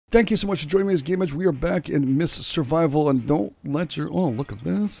Thank you so much for joining me as GameEdged. We are back in Miss Survival, and don't let your, oh, look at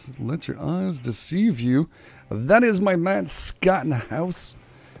this. Let your eyes deceive you. That is my man Scott in the house.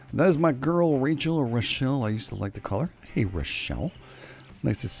 That is my girl Rachel, or Rochelle, I used to like to call her. Hey, Rochelle.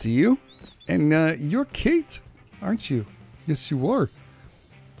 Nice to see you. And you're Kate, aren't you? Yes, you are.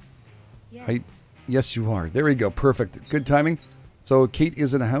 Yes. Yes, you are. There we go. Perfect. Good timing. So Kate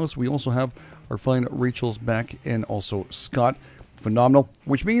is in the house. We also have our fine Rachel's back, and also Scott. Phenomenal.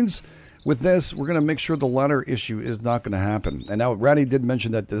 Which means with this, we're going to make sure the ladder issue is not going to happen. And now Ratty did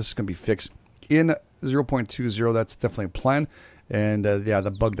mention that this is going to be fixed in 0.20. That's definitely a plan. And yeah,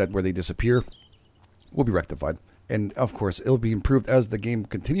 the bug that where they disappear will be rectified. And of course, it'll be improved as the game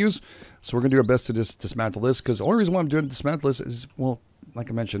continues. So we're going to do our best to just dismantle this. Because the only reason why I'm doing dismantle this is, well,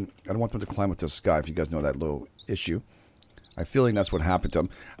 like I mentioned, I don't want them to climb up to the sky, if you guys know that little issue. I'm feeling that's what happened to them.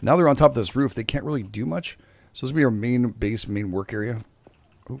 Now they're on top of this roof. They can't really do much. So this will be our main work area.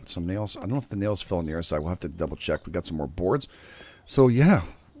 Oh, some nails. I don't know if the nails fell on the other side. We'll have to double check. We got some more boards. So yeah,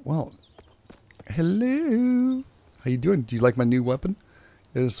 well, hello. How you doing? Do you like my new weapon?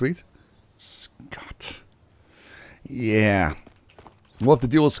 Is it sweet? Scott. Yeah. We'll have to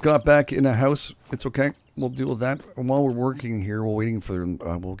deal with Scott back in the house. It's okay. We'll deal with that. And while we're working here, we're waiting for them.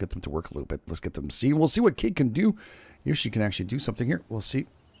 We'll get them to work a little bit. Let's get them to see. We'll see what Kate can do. If she can actually do something here. We'll see.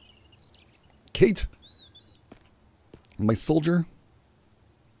 Kate. My soldier.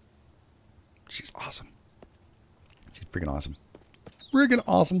 She's awesome. She's freaking awesome. Freaking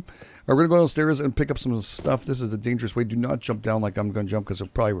awesome. All right, we're going to go downstairs and pick up some stuff. This is the dangerous way. Do not jump down like I'm going to jump, because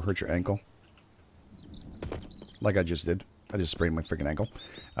it'll probably hurt your ankle. Like I just did. I just sprained my freaking ankle.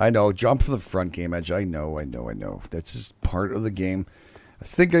 I know. Jump for the front, GameEdged. I know. That's just part of the game. I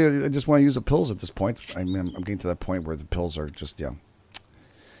think I just want to use the pills at this point. I mean, I'm getting to that point where the pills are just, yeah.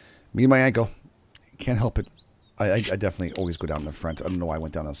 Me and my ankle. Can't help it. I definitely always go down the front. I don't know why I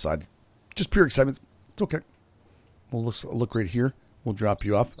went down the side. Just pure excitement. It's okay. We'll look right here. We'll drop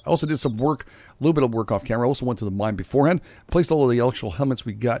you off. I also did some work, a little bit of work off camera. I also went to the mine beforehand. Placed all of the electrical helmets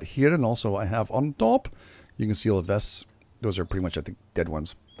we got here. And also I have on top, you can see all the vests. Those are pretty much, I think, dead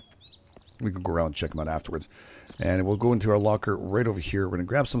ones. We can go around and check them out afterwards. And we'll go into our locker right over here. We're going to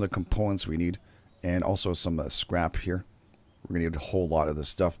grab some of the components we need. And also some scrap here. We're going to need a whole lot of this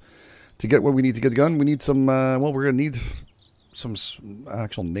stuff. To get what we need to get the gun, we need some, well, we're going to need some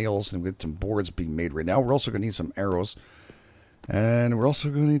actual nails, and we get some boards being made right now. We're also going to need some arrows, and we're also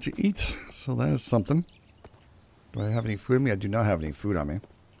going to need to eat, so that is something. Do I have any food on me? I do not have any food on me.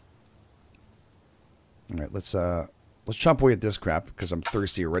 All right, let's chomp away at this crap, because I'm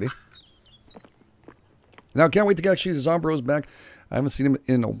thirsty already. Now, can't wait to get actually the Zombros back. I haven't seen them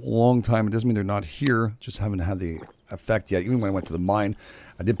in a long time. It doesn't mean they're not here, just haven't had the effect yet. Even when I went to the mine,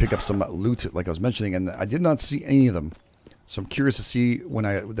 I did pick up some loot, like I was mentioning, and I did not see any of them. So I'm curious to see when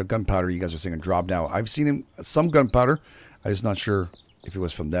the gunpowder you guys are saying drop now. I've seen some gunpowder. I'm just not sure if it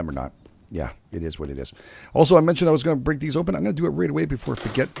was from them or not. Yeah, it is what it is. Also, I mentioned I was going to break these open. I'm going to do it right away before I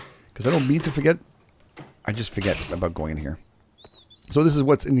forget, because I don't mean to forget. I just forget about going in here. So this is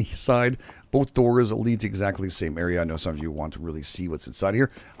what's inside. Both doors lead to exactly the same area. I know some of you want to really see what's inside here.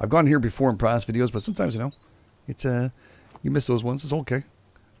 I've gone here before in past videos, but sometimes, you know, it's you miss those ones. It's okay.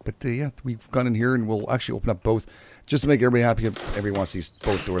 But yeah, we've gone in here and we'll actually open up both just to make everybody happy. Everybody wants these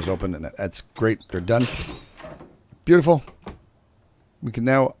both doors open, and that's great. They're done. Beautiful. We can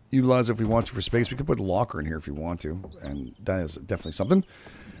now utilize it if we want to for space. We can put a locker in here if you want to, and that is definitely something.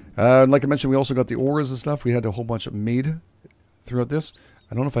 Like I mentioned, we also got the ores and stuff. We had a whole bunch of made throughout this.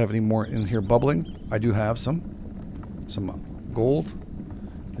 I don't know if I have any more in here bubbling. I do have some gold.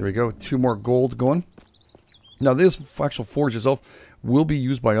 There we go. 2 more gold going. Now this actual forge itself will be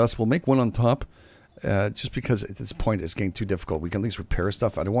used by us. We'll make one on top, just because at this point it's getting too difficult. We can at least repair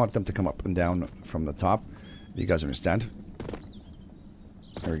stuff. I don't want them to come up and down from the top. You guys understand?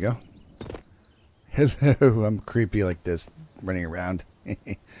 There we go. Hello, I'm creepy like this, running around.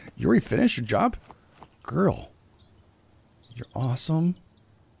 You already finished your job? Girl. You're awesome.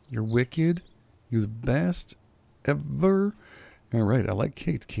 You're wicked. You're the best ever. Alright, I like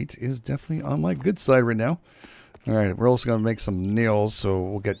Kate. Kate is definitely on my good side right now. Alright, we're also going to make some nails, so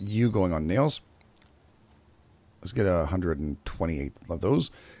we'll get you going on nails. Let's get 128 of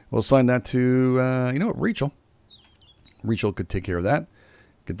those. We'll assign that to, you know what, Rachel. Rachel could take care of that.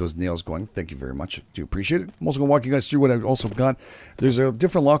 Get those nails going. Thank you very much. Do appreciate it. I'm also going to walk you guys through what I also got. There's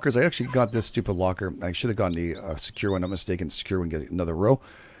different lockers. I actually got this stupid locker. I should have gotten the secure one. I'm mistaken. Secure one, get another row.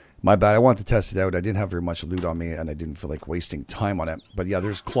 My bad. I wanted to test it out. I didn't have very much loot on me, and I didn't feel like wasting time on it. But yeah,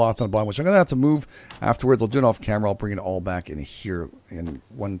 there's cloth on the bottom, which I'm going to have to move afterwards. I'll do it off camera. I'll bring it all back in here in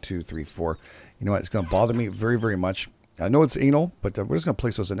 1, 2, 3, 4. You know what? It's going to bother me very, very much I know it's anal, but we're just going to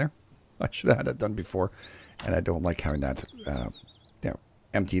place those in there. I should have had that done before, and I don't like having that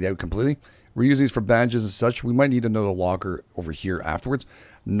emptied out completely. We're using these for badges and such. We might need another locker over here afterwards.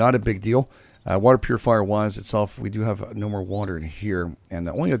 Not a big deal. Water purifier wise itself, we do have no more water in here, and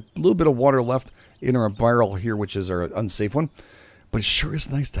only a little bit of water left in our barrel here, which is our unsafe one. But it sure is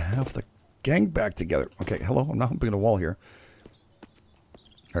nice to have the gang back together. Okay, hello, I'm not humping the wall here.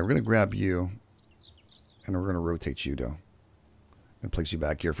 All right, we're going to grab you, and we're going to rotate you down and place you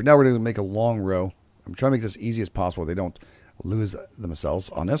back here. For now, we're going to make a long row. I'm trying to make this easy as possible. They don't lose themselves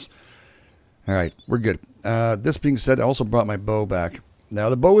on this. All right, we're good. This being said, I also brought my bow back. Now,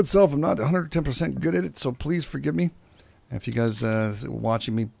 the bow itself, I'm not 110% good at it, so please forgive me. If you guys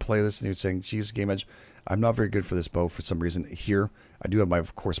watching me play this and you're saying, geez, GameEdged, I'm not very good for this bow for some reason here. I do have,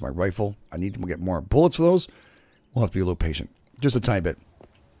 of course, my rifle. I need to get more bullets for those. We'll have to be a little patient. Just a tiny bit.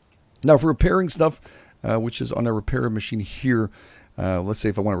 Now, for repairing stuff, which is on a repair machine here, let's say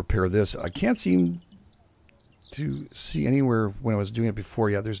if I want to repair this, I can't seem to see anywhere when I was doing it before.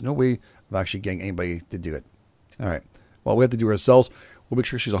 Yeah, there's no way of actually getting anybody to do it. All right. Well, we have to do it ourselves. We'll make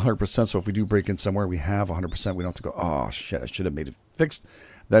sure she's 100%, so if we do break in somewhere, we have 100%. We don't have to go, oh, shit, I should have made it fixed.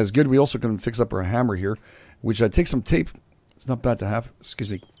 That is good. We also can fix up our hammer here, which take some tape. It's not bad to have. Excuse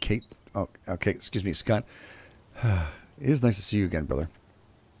me, Kate. Oh, okay, excuse me, Scott. It is nice to see you again, brother.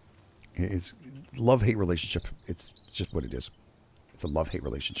 It's a love-hate relationship. It's just what it is. It's a love-hate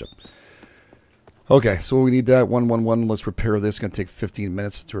relationship. Okay, so we need that. 111. Let's repair this. It's going to take 15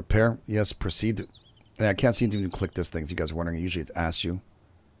 minutes to repair. Yes, proceed. And I can't seem to even click this thing, if you guys are wondering. Usually it asks you.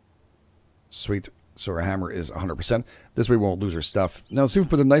 Sweet. So our hammer is 100%. This way we won't lose our stuff. Now, let's see if we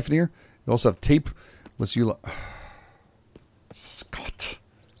put a knife in here. We also have tape. Let's use... Scott.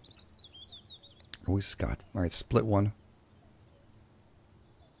 Always Scott. All right, split one.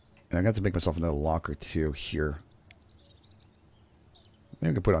 And I got to make myself another locker, too, here.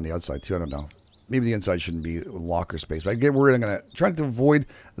 Maybe I can put it on the outside, too. I don't know. Maybe the inside shouldn't be locker space. But I get worried. I'm going to try to avoid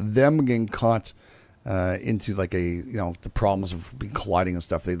them getting caught into, like, the problems of being colliding and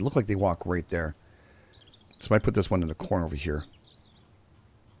stuff. They look like they walk right there. So I might put this one in the corner over here.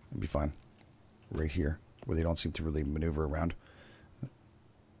 It'd be fine. Right here, where they don't seem to really maneuver around.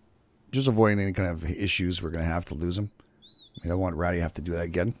 Just avoiding any kind of issues we're going to have to lose them. I don't want Ratty to have to do that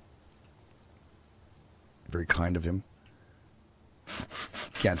again. Very kind of him.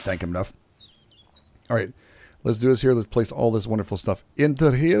 Can't thank him enough. All right, let's do this here. Let's place all this wonderful stuff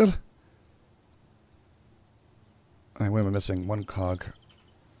into here. All right, what am I missing? One cog.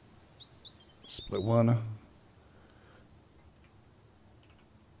 Split one.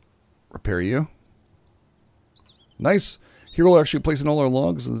 Repair you. Nice. Here we'll actually place in all our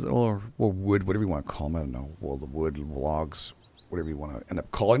logs, or wood, whatever you want to call them. I don't know. Well, the wood, logs, whatever you want to end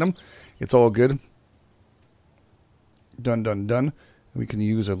up calling them. It's all good. Done, done, done. We can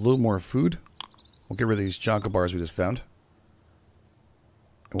use a little more food. We'll get rid of these chocolate bars we just found.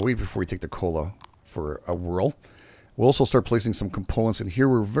 And we'll wait before we take the cola for a whirl. We'll also start placing some components in here.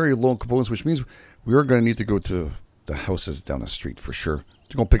 We're very low on components, which means we are going to need to go to the houses down the street for sure.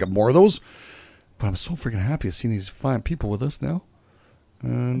 To go pick up more of those. But I'm so freaking happy to see these fine people with us now.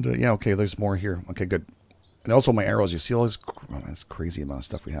 And yeah, okay, there's more here. Okay, good. And also my arrows. You see all this? Oh, that's crazy amount of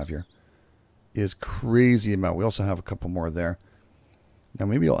stuff we have here. It is crazy amount. We also have a couple more there. Now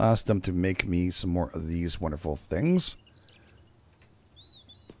maybe I'll ask them to make me some more of these wonderful things.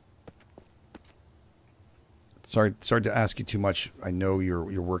 Sorry to ask you too much. I know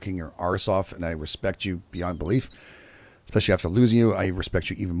you're working your arse off, and I respect you beyond belief. Especially after losing you, I respect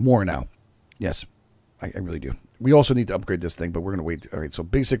you even more now. Yes, I really do. We also need to upgrade this thing, but we're going to wait. All right, so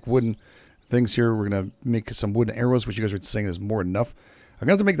basic wooden things here. We're going to make some wooden arrows, which you guys are saying is more than enough. I'm going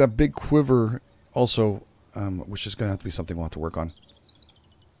to have to make that big quiver also, which is going to have to be something we'll have to work on.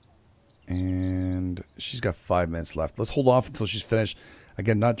 And she's got 5 minutes left. Let's hold off until she's finished.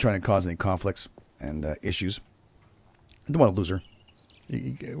 Again, not trying to cause any conflicts and issues. I don't want to lose her.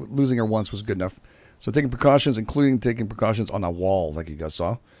 Losing her once was good enough. So taking precautions, including taking precautions on a wall, like you guys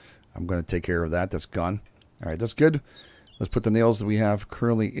saw. I'm going to take care of that. That's gone. All right, that's good. Let's put the nails that we have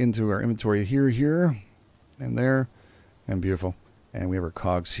currently into our inventory here, and there, and beautiful. And we have our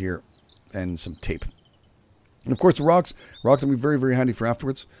cogs here, and some tape. And of course, the rocks. Rocks will be very, very handy for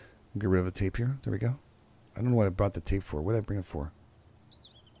afterwards. Get rid of the tape here. There we go. I don't know what I brought the tape for. What did I bring it for?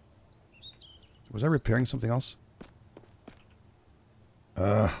 Was I repairing something else?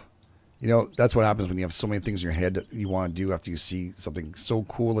 You know, that's what happens when you have so many things in your head that you want to do after you see something so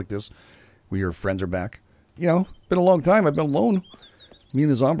cool like this, where your friends are back. You know, been a long time. I've been alone. Me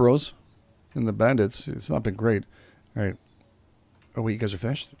and the Zombros and the bandits. It's not been great. All right. Oh, wait, you guys are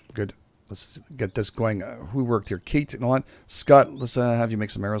finished? Good. Let's get this going. Who worked here? Kate and all that. Scott, let's have you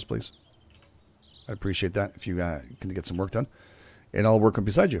make some arrows, please. I'd appreciate that if you can get some work done. And I'll work on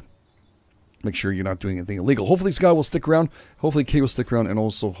beside you. Make sure you're not doing anything illegal. Hopefully Scott will stick around. Hopefully Kate will stick around. And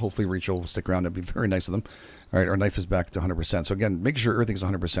also hopefully Rachel will stick around. That'd be very nice of them. All right, our knife is back to 100%. So again, make sure everything's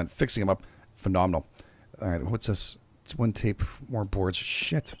 100%. Fixing them up, phenomenal. All right, what's this? It's one tape, more boards.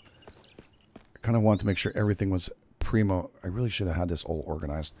 Shit. I kind of wanted to make sure everything was primo. I really should have had this all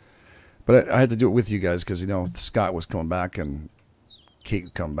organized. But I had to do it with you guys because, you know, Scott was coming back and Kate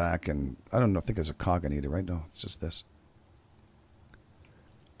would come back. And I don't know, I think there's a cog I needed, right? No, it's just this.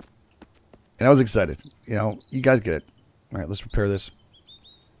 And I was excited. You know, you guys get it. All right, let's repair this.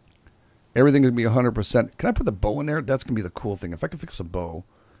 Everything going to be 100%. Can I put the bow in there? That's going to be the cool thing. If I can fix the bow,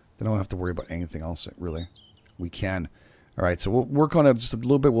 then I don't have to worry about anything else, really. We can. All right, so we'll work on it just a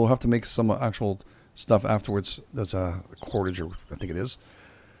little bit. We'll have to make some actual stuff afterwards. That's a cordage, or I think it is.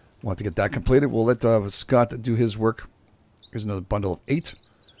 We'll have to get that completed. We'll let Scott do his work. Here's another bundle of 8.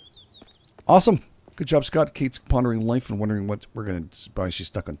 Awesome. Good job, Scott. Kate's pondering life and wondering what we're going to buy. She's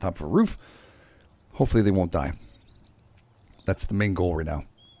stuck on top of a roof. Hopefully they won't die. That's the main goal right now.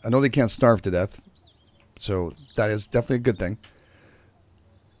 I know they can't starve to death. So that is definitely a good thing.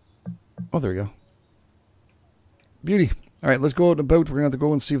 Oh, there we go. Beauty. All right, let's go out and about. We're going to have to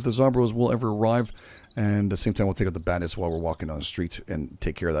go and see if the Zombros will ever arrive. And at the same time, we'll take out the bandits while we're walking on the street and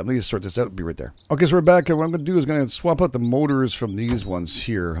take care of that. Let me sort this out. I'll be right there. Okay, so we're back. What I'm going to do is going to swap out the motors from these ones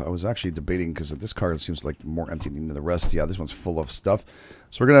here. I was actually debating because this car seems like more empty than the rest. Yeah, this one's full of stuff.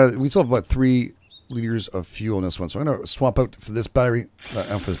 So we still have about 3 liters of fuel in this one. So I'm going to swap out for this battery,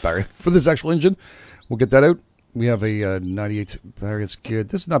 for this actual engine. We'll get that out. We have a 98 battery. It's good.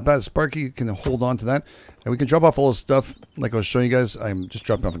 This is not bad. Sparky can hold on to that. And we can drop off all this stuff. Like I was showing you guys, I'm just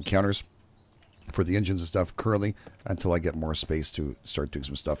dropping off encounters for the engines and stuff currently until I get more space to start doing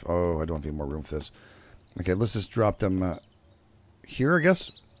some stuff. Oh, I don't have any more room for this. Okay, let's just drop them here, I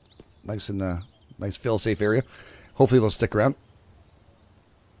guess. Nice and nice fail-safe area. Hopefully they'll stick around.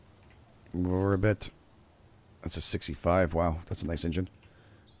 Move over a bit. That's a 65. Wow, that's a nice engine.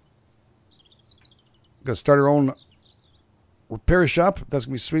 Gonna start our own repair shop. That's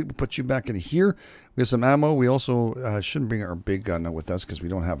gonna be sweet. We'll put you back in here. We have some ammo. We also shouldn't bring our big gun with us because we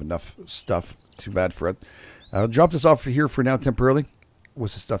don't have enough stuff. Too bad for it. I'll drop this off here for now temporarily.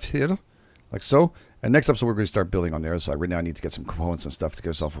 With the stuff here, like so. And next episode we're going to start building on there. So right now I need to get some components and stuff to get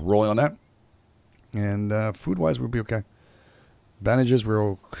ourselves rolling on that. And food-wise we'll be okay. Bandages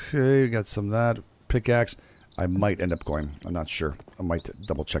we're okay. Got some of that. Pickaxe. I might end up going. I'm not sure. I might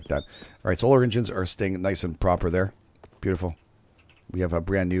double check that. Alright, so all our engines are staying nice and proper there. Beautiful. We have a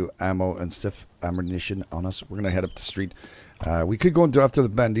brand new ammo and stiff ammunition on us. We're going to head up the street. We could go into after the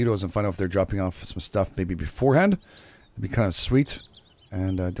banditos and find out if they're dropping off some stuff maybe beforehand. It'd be kind of sweet.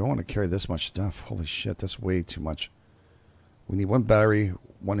 And I don't want to carry this much stuff. Holy shit, that's way too much. We need 1 battery,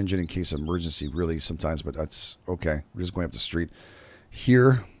 1 engine in case of emergency, really, sometimes. But that's okay. We're just going up the street.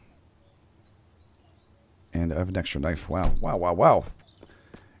 Here... And I have an extra knife. Wow, wow, wow, wow.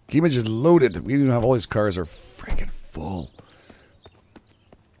 GameEdged is loaded. We even have all these cars are freaking full.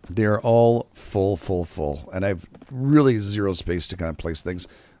 They're all full, full, full. And I have really 0 space to kind of place things.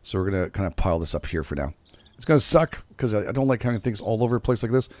 So we're going to kind of pile this up here for now. It's going to suck because I don't like having things all over the place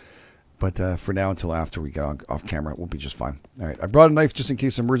like this. But for now, until after we get off camera, we'll be just fine. All right, I brought a knife just in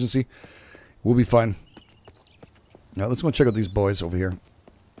case of emergency. We'll be fine. Now, let's go check out these boys over here.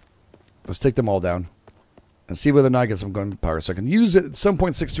 Let's take them all down. And see whether or not I get some gunpowder. So I can use it at some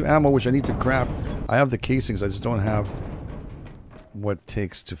point 6.2 ammo, which I need to craft. I have the casings, I just don't have what it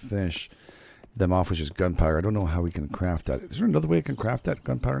takes to finish them off, which is gunpowder. I don't know how we can craft that. Is there another way I can craft that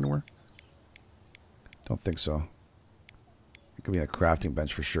gunpowder anywhere? Don't think so. It could be a crafting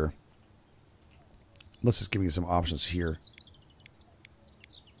bench for sure. Let's just give me some options here.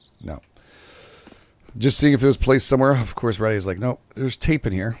 No. Just seeing if it was placed somewhere. Of course, Reddy's like, no, there's tape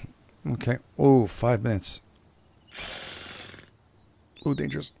in here. Okay. Oh, 5 minutes. Oh,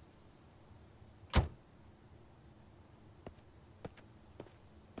 dangerous.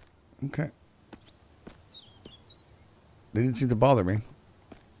 Okay. They didn't seem to bother me.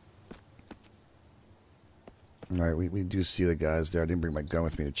 Alright, we do see the guys there. I didn't bring my gun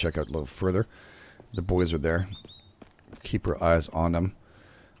with me to check out a little further. The boys are there. Keep our eyes on them.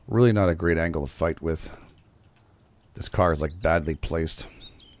 Really not a great angle to fight with. This car is like badly placed.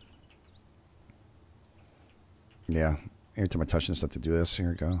 Yeah. Every time I touch this, I have to do this. Here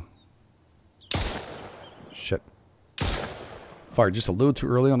we go. Shit. Fired just a little too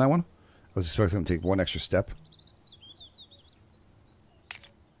early on that one. I was expecting them to take 1 extra step.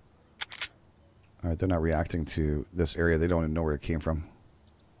 Alright, they're not reacting to this area. They don't even know where it came from.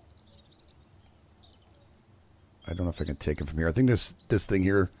 I don't know if I can take him from here. I think this thing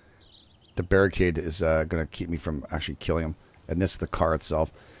here, the barricade, is going to keep me from actually killing him. And this is the car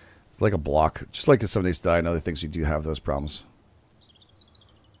itself. It's like a block. Just like in Some Days Die and other things, you do have those problems.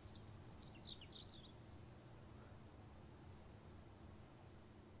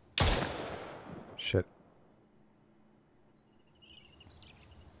 Shit.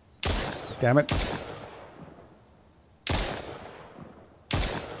 Damn it.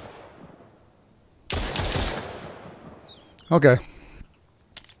 Okay.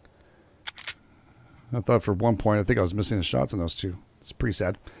 I thought for one point, I think I was missing the shots on those two. It's pretty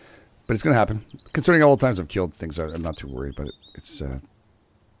sad. But it's going to happen. Considering all the times I've killed things, I'm not too worried. But it's a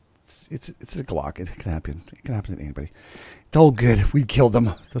Glock. It can happen. It can happen to anybody. It's all good. We killed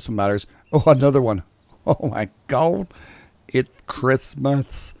them. That's what matters. Oh, another one. Oh my God. It's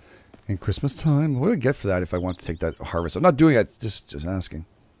Christmas. And Christmas time. What do I get for that if I want to take that harvest? I'm not doing it. Just asking.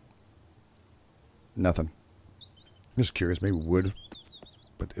 Nothing. I'm just curious. Maybe wood.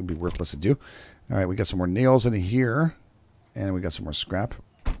 But it'd be worthless to do. Alright, we got some more nails in here. And we got some more scrap.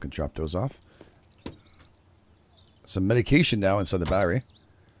 We can drop those off. Some medication now inside the battery.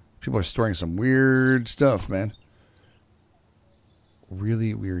 People are storing some weird stuff, man.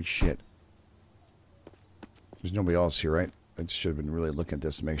 Really weird shit. There's nobody else here, right? I should have been really looking at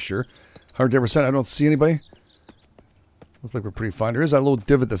this to make sure. 110%, I don't see anybody. Looks like we're pretty fine. There is that little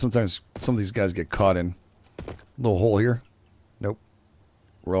divot that sometimes some of these guys get caught in. Little hole here. Nope.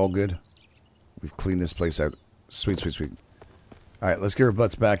 We're all good. We've cleaned this place out. Sweet, sweet, sweet. Alright, let's get our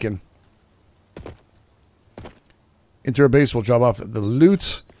butts back in. Into our base, we'll drop off the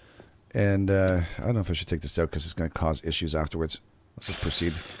loot. And, I don't know if I should take this out because it's going to cause issues afterwards. Let's just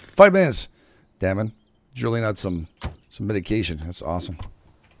proceed. 5 minutes! Damn it. Drilling out some medication. That's awesome.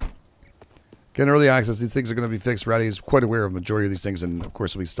 Getting early access. These things are going to be fixed. Ratty is quite aware of the majority of these things. And, of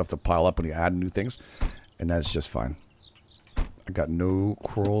course, there'll be stuff to pile up when you add new things. And that's just fine. I got no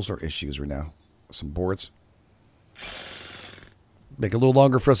quarrels or issues right now. Some boards. Make it a little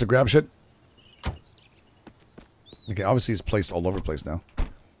longer for us to grab shit. Okay, obviously it's placed all over the place now.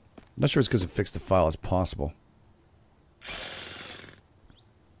 Not sure it's because it fixed the file as possible.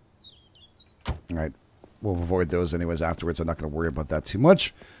 Alright. We'll avoid those anyways afterwards. I'm not going to worry about that too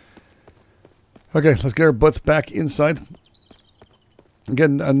much. Okay, let's get our butts back inside.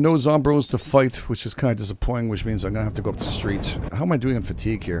 Again, no zombros to fight, which is kind of disappointing, which means I'm going to have to go up the street. How am I doing in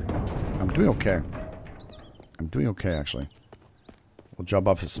fatigue here? I'm doing okay. I'm doing okay, actually. We'll drop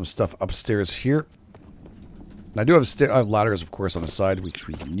off some stuff upstairs here. I do have, I have ladders, of course, on the side, which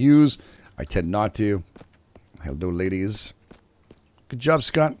we can use. I tend not to. Hello, ladies. Good job,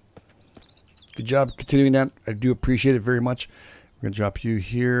 Scott. Good job continuing that. I do appreciate it very much. We're going to drop you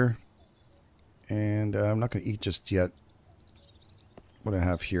here. And I'm not going to eat just yet. What do I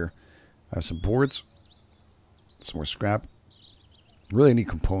have here? I have some boards. Some more scrap. Really need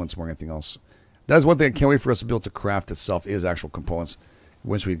components more than anything else. That is one thing I can't wait for us to be able to craft itself is actual components.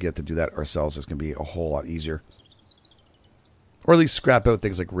 Once we get to do that ourselves, it's going to be a whole lot easier. Or at least scrap out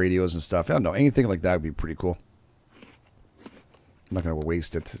things like radios and stuff. I don't know. Anything like that would be pretty cool. I'm not going to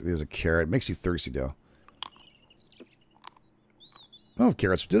waste it. There's a carrot. It makes you thirsty, though. I don't have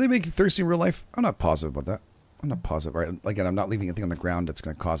carrots. Do they make you thirsty in real life? I'm not positive about that. I'm not positive. Right? Again, I'm not leaving anything on the ground that's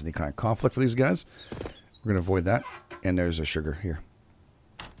going to cause any kind of conflict for these guys. We're going to avoid that. And there's a sugar here.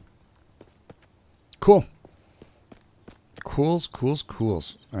 Cool. Cools.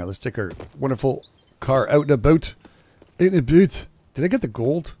 Alright, let's take our wonderful car out and about. In a boot. Did I get the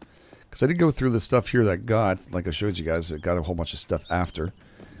gold? Because I did go through the stuff here that I got. Like I showed you guys. I got a whole bunch of stuff after.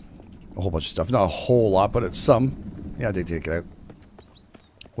 A whole bunch of stuff. Not a whole lot, but it's some. Yeah, I did take it out.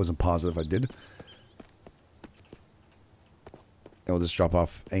 Wasn't positive I did. And we'll just drop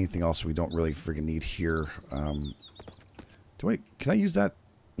off anything else we don't really freaking need here. Can I use that?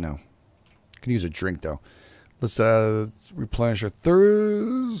 No. I can use a drink, though. Let's replenish our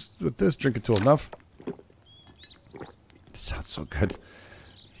thirst with this. Drink it till enough. It sounds so good.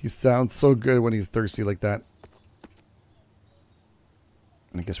 He sounds so good when he's thirsty like that.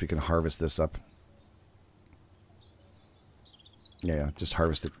 I guess we can harvest this up. Yeah, just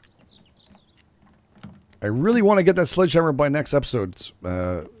harvest it. I really want to get that sledgehammer by next episode.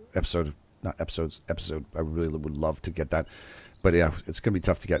 Episode. I really would love to get that. But yeah, it's going to be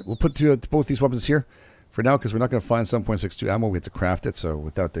tough to get. We'll put both these weapons here for now because we're not going to find 7.62 ammo. We have to craft it. So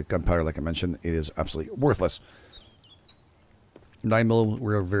without the gunpowder, like I mentioned, it is absolutely worthless. 9mm,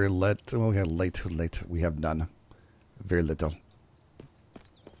 we're very late. Well, we have late. We have none. Very little.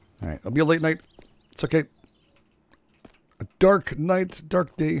 Alright, it'll be a late night. It's okay. A dark night,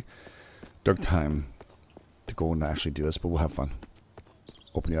 dark day, dark time to go and actually do this, but we'll have fun.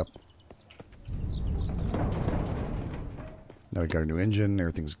 Open it up. Now we got a new engine.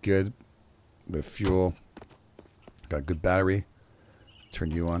 Everything's good. Bit of fuel. Got a good battery.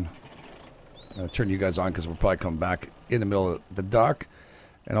 Turn you on. Turn you guys on because we'll probably come back in the middle of the dock.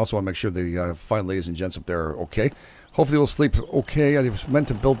 And also want to make sure the fine ladies and gents up there are okay. Hopefully they'll sleep okay. I was meant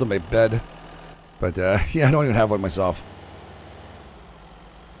to build them a bed. But, yeah, I don't even have one myself.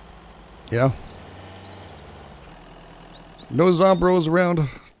 Yeah. No zombros around.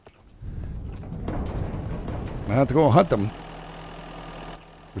 I have to go and hunt them.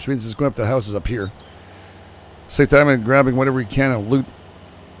 Which means it's going up the houses up here. Same time and grabbing whatever we can and loot.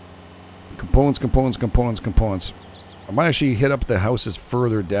 Components. I might actually hit up the houses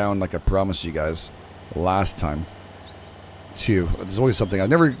further down like I promised you guys last time. Too. There's always something. I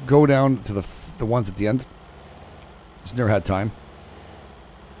never go down to the ones at the end. Just never had time.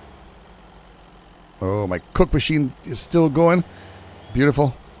 Oh, my cook machine is still going.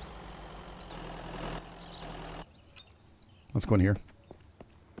 Beautiful. Let's go in here.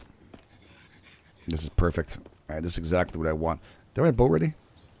 This is perfect. Alright, this is exactly what I want. Do I have a bow ready?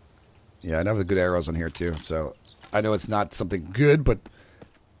 Yeah, I have the good arrows on here too, so I know it's not something good, but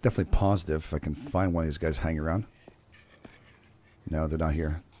definitely positive if I can find one of these guys hanging around. No, they're not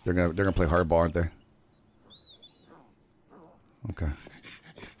here. They're gonna play hardball, aren't they? Okay.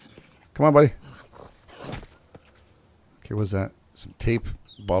 Come on, buddy. Okay, what's that? Some tape,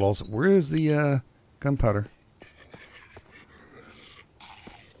 bottles. Where is the gunpowder?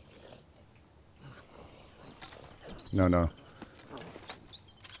 No.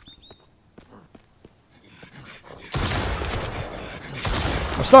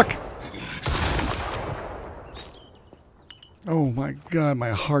 I'm stuck! Oh my god,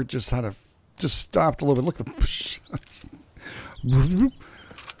 my heart just stopped a little bit. Look at the...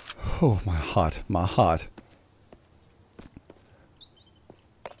 Oh, my heart.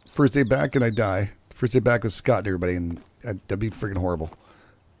 First day back and I die. First day back with Scott and everybody, and that'd be freaking horrible.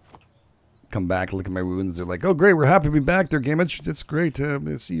 Come back, look at my wounds. They're like, "Oh, great, we're happy to be back there, GameEdged. That's great.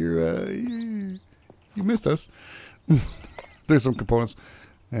 See you missed us." There's some components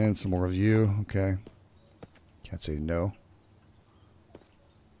and some more of you. Okay, can't say no.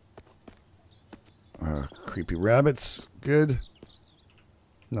 Creepy rabbits. Good.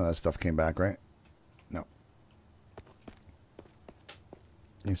 No, that stuff came back, right? No.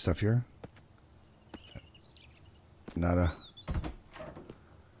 Any stuff here? Nada.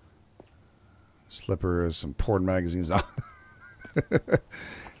 Slippers, some porn magazines.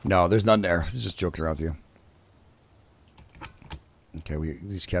 No, there's none there. Just joking around with you. Okay,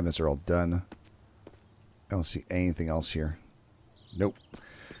 these cabinets are all done. I don't see anything else here. Nope.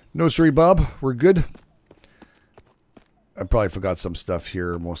 No, sorry, Bob. We're good. I probably forgot some stuff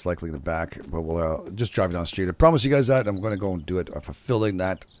here, most likely in the back, but we'll just drive down the street. I promise you guys that. I'm going to go and do it. I'm fulfilling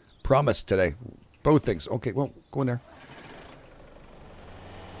that promise today. Both things. Okay, well, go in there.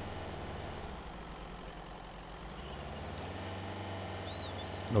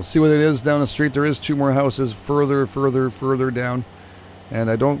 We'll see what it is down the street. There is 2 more houses further down.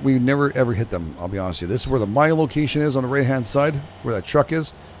 And we never ever hit them, I'll be honest with you. This is where the mine location is on the right-hand side, where that truck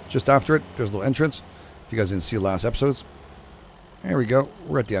is. Just after it, there's a little entrance. If you guys didn't see the last episodes. There we go.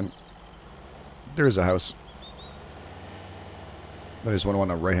 We're at the end. There's a house. There's one on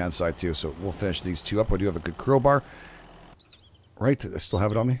the right-hand side, too. So we'll finish these 2 up. I do have a good crowbar. Right? I still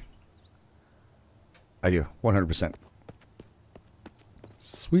have it on me? I do. 100%.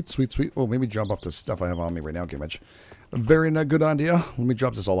 Sweet. Oh, maybe drop off the stuff I have on me right now, GameEdged. A very not good idea. Let me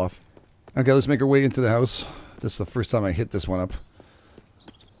drop this all off. Okay, let's make our way into the house. This is the first time I hit this one up.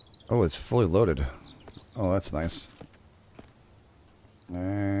 Oh, it's fully loaded. Oh, that's nice.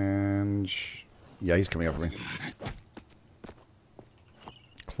 And... yeah, he's coming over me.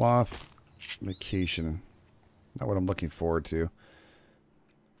 Cloth. Vacation. Not what I'm looking forward to.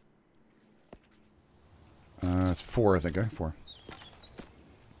 It's 4, I think. Okay, 4.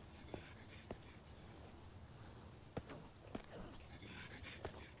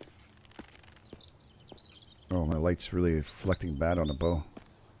 Oh, my light's really reflecting bad on the bow.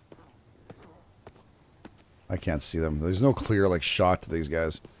 I can't see them. There's no clear, like, shot to these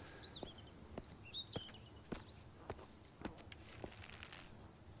guys.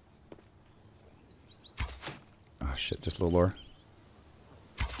 Oh, shit. Just a little lower.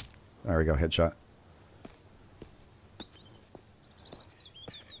 There we go. Headshot.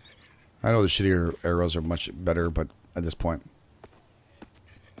 I know the shittier arrows are much better, but at this point...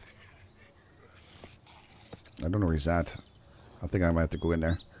 I don't know where he's at. I think I might have to go in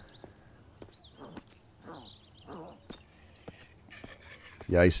there.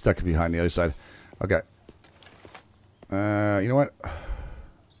 Yeah, he's stuck behind the other side. Okay. You know what?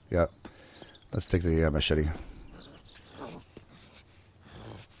 Yeah. Let's take the machete.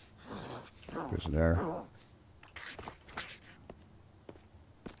 Goes there.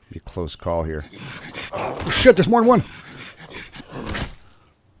 Be a close call here. Oh shit, there's more than one!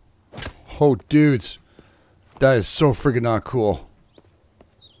 Oh, dudes. That is so freaking not cool.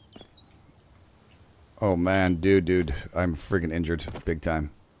 Oh man, dude. I'm freaking injured. Big time.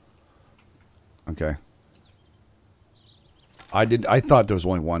 Okay. I thought there was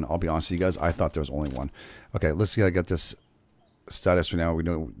only one. I'll be honest with you guys. I thought there was only one. Okay, let's see. I got this status for now. We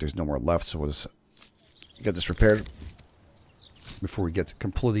know there's no more left, so we'll just get this repaired before we get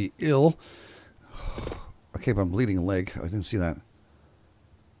completely ill. Okay, but I'm bleeding a leg. I didn't see that.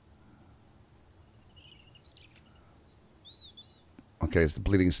 Okay, is the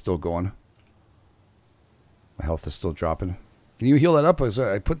bleeding still going? My health is still dropping. Can you heal that up?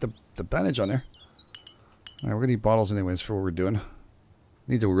 I put the bandage on there. Alright, we're gonna need bottles anyways for what we're doing.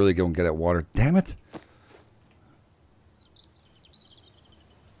 Need to really go and get at water. Damn it!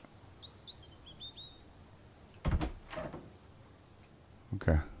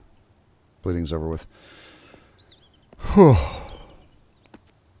 Okay. Bleeding's over with. Whew.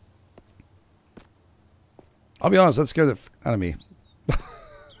 I'll be honest, that scared the f out of me.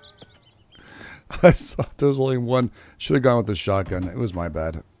 I thought there was only one. Should have gone with the shotgun. It was my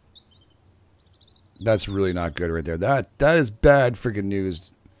bad. That's really not good right there. That is bad freaking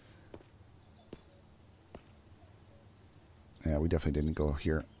news. Yeah, we definitely didn't go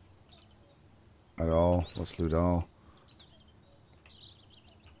here at all. Let's loot all.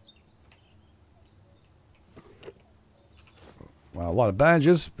 Wow, a lot of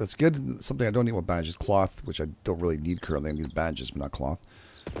bandages. That's good. Something I don't need with bandages. Cloth, which I don't really need currently. I need bandages, but not cloth.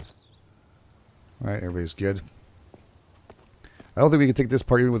 Alright, everybody's good. I don't think we can take this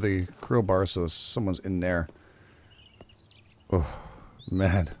part even with a crowbar, so someone's in there. Oh,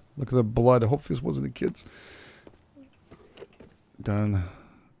 man. Look at the blood. I hope this wasn't the kids. Done.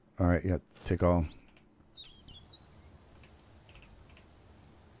 Alright, yeah, take all.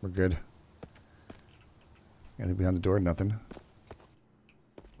 We're good. Anything behind the door? Nothing.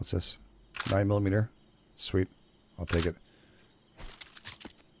 What's this? 9mm. Sweet. I'll take it.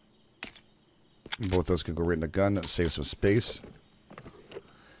 Both those could go right in the gun. That saves some space.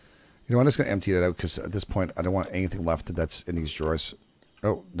 You know, I'm just going to empty it out because at this point I don't want anything left that's in these drawers.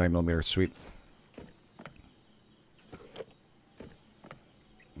 Oh, 9mm. Sweet.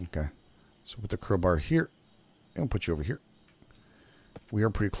 Okay. So put the crowbar here. And we'll put you over here. We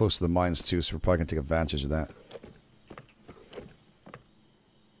are pretty close to the mines too, so we're probably going to take advantage of that.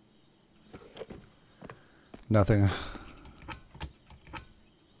 Nothing.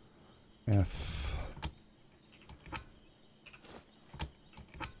 F.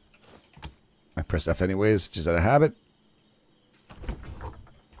 I pressed F anyways, just out of habit.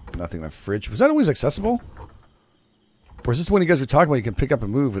 Nothing in the fridge. Was that always accessible? Or is this when you guys were talking about you can pick up and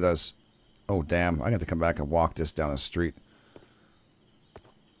move with us? Oh damn, I have to come back and walk this down the street.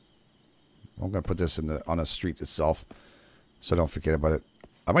 I'm gonna put this in on the street itself, so I don't forget about it.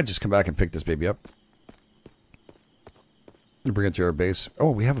 I might just come back and pick this baby up. And bring it to our base.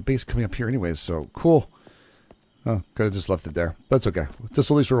 Oh, we have a base coming up here anyways, so cool. Oh, could have just left it there. But it's okay. This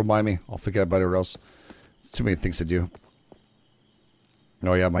will at least remind me. I'll forget about it or else. It's too many things to do.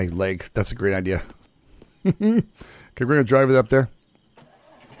 Oh yeah, my leg. That's a great idea. Okay, we're going to drive it up there. There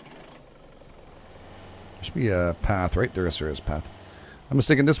should be a path, right? There is a path. I'm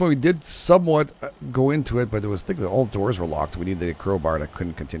mistaken. This one we did somewhat go into it, but it was, I think that all doors were locked. We needed the crowbar and I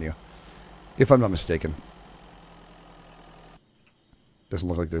couldn't continue. If I'm not mistaken. Doesn't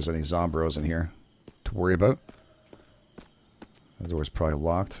look like there's any zombros in here to worry about. The door's probably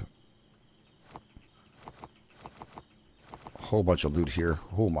locked. A whole bunch of loot here.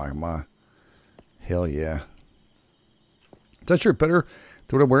 Oh my. Hell yeah. Is that sure better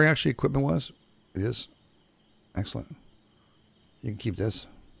than what I'm wearing actually equipment was? It is. Excellent. You can keep this.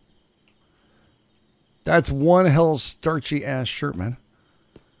 That's one hell starchy ass shirt, man.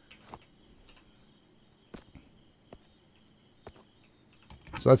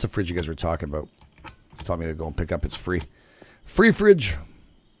 So that's the fridge you guys were talking about. Tell me to go and pick up. It's free. Free fridge.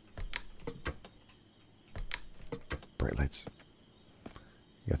 Bright lights.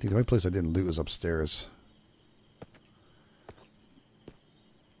 Yeah, I think the only place I didn't loot was upstairs.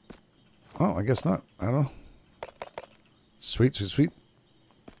 Oh, I guess not. I don't know. Sweet.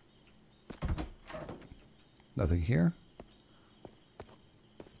 Nothing here.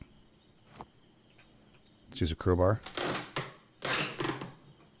 Let's use a crowbar.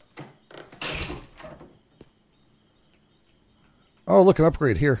 Oh, look, an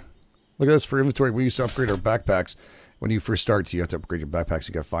upgrade here. Look at this for inventory. We used to upgrade our backpacks. When you first start, you have to upgrade your backpacks.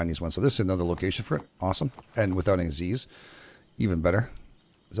 You got to find these ones. So this is another location for it. Awesome. And without any Z's. Even better.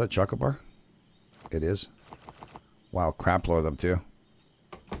 Is that a chocolate bar? It is. Wow, crap load of them too.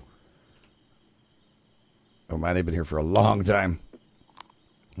 Oh man, they've been here for a long time.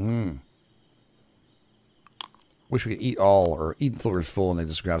 Wish we could eat all, or eat until we're full and they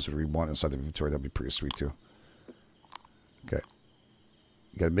just grabs what we want inside the inventory. That'd be pretty sweet too. Okay.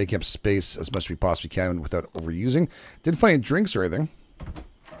 You gotta make up space as much as we possibly can without overusing. Didn't find any drinks or anything.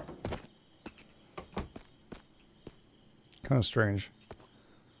 Kind of strange.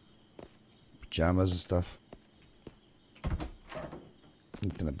 Pajamas and stuff.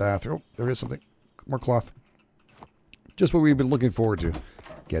 Nothing in the bathroom. There is something. More cloth. Just what we've been looking forward to.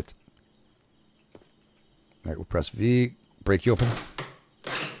 Get. Alright, we'll press V. Break you open.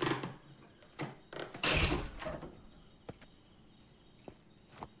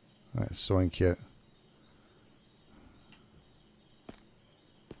 Alright, sewing kit.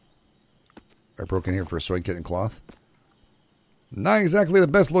 I broke in here for a sewing kit and cloth. Not exactly the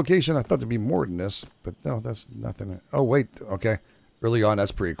best location. I thought there'd be more than this, but no, that's nothing. Oh, wait. Okay. Early on,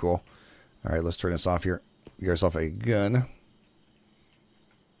 that's pretty cool. Alright, let's turn this off here. Get yourself a gun. At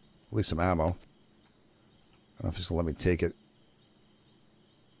least some ammo. I don't know if it's going to let me take it.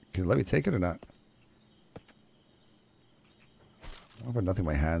 Can it let me take it or not? I wonder if nothing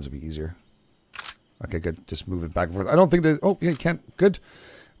in my hands would be easier. Okay, good. Just move it back and forth. I don't think that... Oh, yeah, you can't. Good.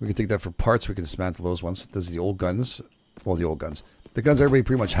 We can take that for parts. We can dismantle those ones. This is the old guns. Well, the old guns. The guns everybody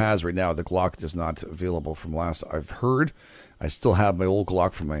pretty much has right now. The Glock is not available from last I've heard. I still have my old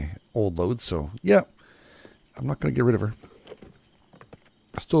Glock from my old load, so yeah. I'm not going to get rid of her.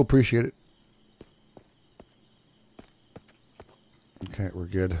 I still appreciate it. Okay, we're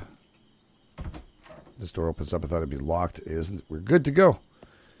good. This door opens up. I thought it'd be locked. It isn't. We're good to go.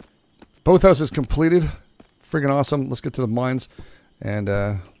 Both houses completed. Friggin' awesome. Let's get to the mines. And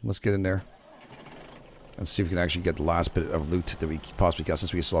let's get in there. And see if we can actually get the last bit of loot that we possibly got,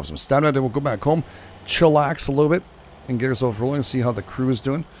 since we still have some stamina. Then we'll go back home, chillax a little bit, and get ourselves rolling and see how the crew is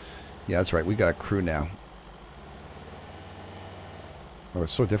doing. Yeah, that's right. We got a crew now. Oh,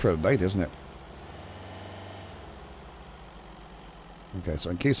 it's so different at night, isn't it? Okay, so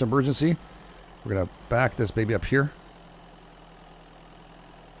in case of emergency, we're going to back this baby up here.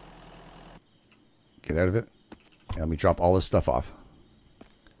 Get out of it. And let me drop all this stuff off.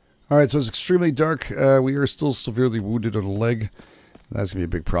 Alright, so it's extremely dark. We are still severely wounded on the leg. That's going to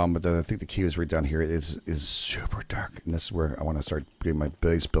be a big problem, but I think the key is right down here. It is super dark. And this is where I want to start putting my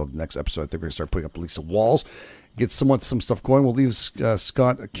base build next episode. I think we're going to start putting up at least some walls. Get some stuff going. We'll leave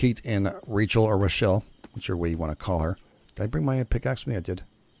Scott, Kate, and Rachel, or Rochelle, whichever way you want to call her. Did I bring my pickaxe with me? I did.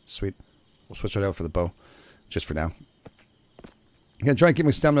 Sweet. We'll switch it out for the bow, just for now. I'm going to try and keep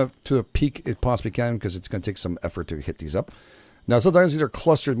my stamina to the peak it possibly can, because it's going to take some effort to hit these up. Now, sometimes these are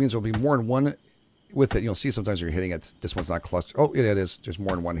clustered. It means there'll be more than one with it. You'll see sometimes you're hitting it. This one's not clustered. Oh, yeah, it is. There's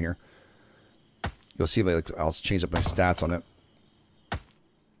more than one here. You'll see, like, I'll change up my stats on it.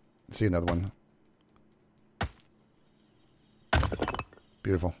 See another one.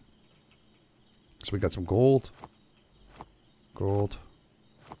 Beautiful. So we got some gold. Gold.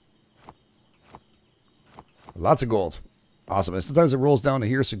 Lots of gold. Awesome. And sometimes it rolls down to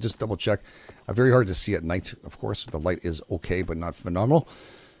here, so just double check. Very hard to see at night, of course. The light is okay, but not phenomenal.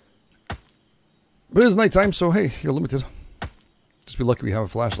 But it is nighttime, so hey, you're limited. Just be lucky we have a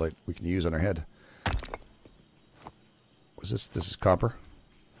flashlight we can use on our head. What's this? This is copper.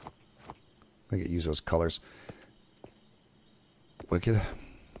 I get use those colors. Wicked.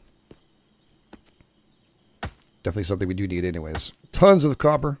 Definitely something we do need anyways. Tons of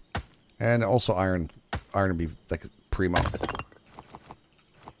copper. And also iron. Iron would be like primo.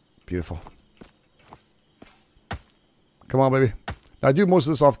 Beautiful. Come on, baby. Now, I do most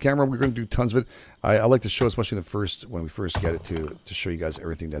of this off camera. We're going to do tons of it. I like to show, especially when we first get it, to show you guys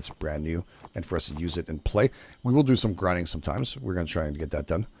everything that's brand new and for us to use it and play. We will do some grinding sometimes. We're going to try and get that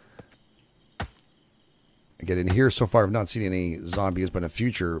done. I get in here. So far, I've not seen any zombies, but in a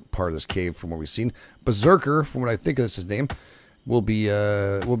future part of this cave, from what we've seen, Berserker, from what I think is his name, will be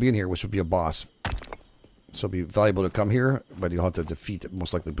in here, which will be a boss. So it'll be valuable to come here, but you'll have to defeat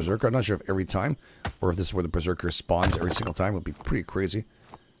most likely Berserker. I'm not sure if every time, or if this is where the Berserker spawns every single time. It'll be pretty crazy.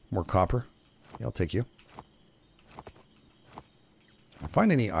 More copper. Yeah, I'll take you.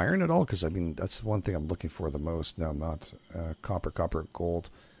 Find any iron at all? Because, I mean, that's one thing I'm looking for the most. No, I'm not. Copper, gold,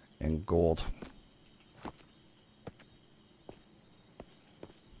 and gold.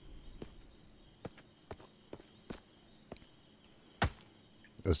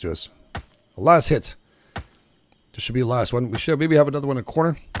 Let's do this. Last hit. This should be the last one. We should maybe have another one in the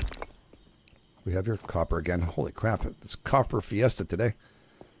corner. We have your copper again. Holy crap. It's copper fiesta today.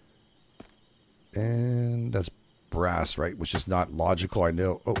 And that's brass, right? Which is not logical. I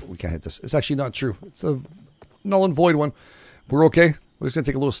know. Oh, we can't hit this. It's actually not true. It's a null and void one. We're okay. We're just going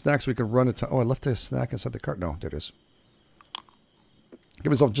to take a little snack so we can run it. Oh, I left a snack inside the cart. No, there it is.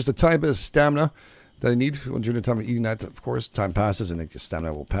 Give myself just a tiny bit of stamina that I need. During the time of eating that, of course, time passes and the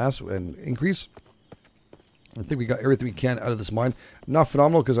stamina will pass and increase. I think we got everything we can out of this mine. Not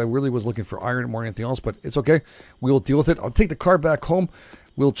phenomenal because I really was looking for iron more than anything else, but it's okay. We'll deal with it. I'll take the car back home.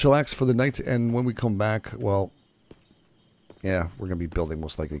 We'll chillax for the night, and when we come back, well, yeah, we're going to be building,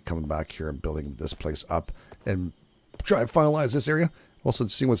 most likely coming back here and building this place up and try to finalize this area. Also,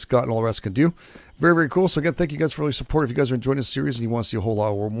 seeing what Scott and all the rest can do. Very, very cool. So, again, thank you guys for all your support. If you guys are enjoying this series and you want to see a whole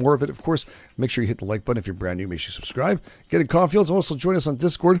lot more of it, of course, make sure you hit the like button. If you're brand new, make sure you subscribe. Get in Caulfields. Also, join us on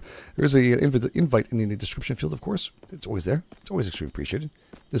Discord. There's an invite in the description field, of course. It's always there. It's always extremely appreciated.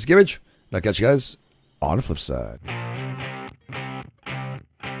 This is GameEdged, and I'll catch you guys on the flip side.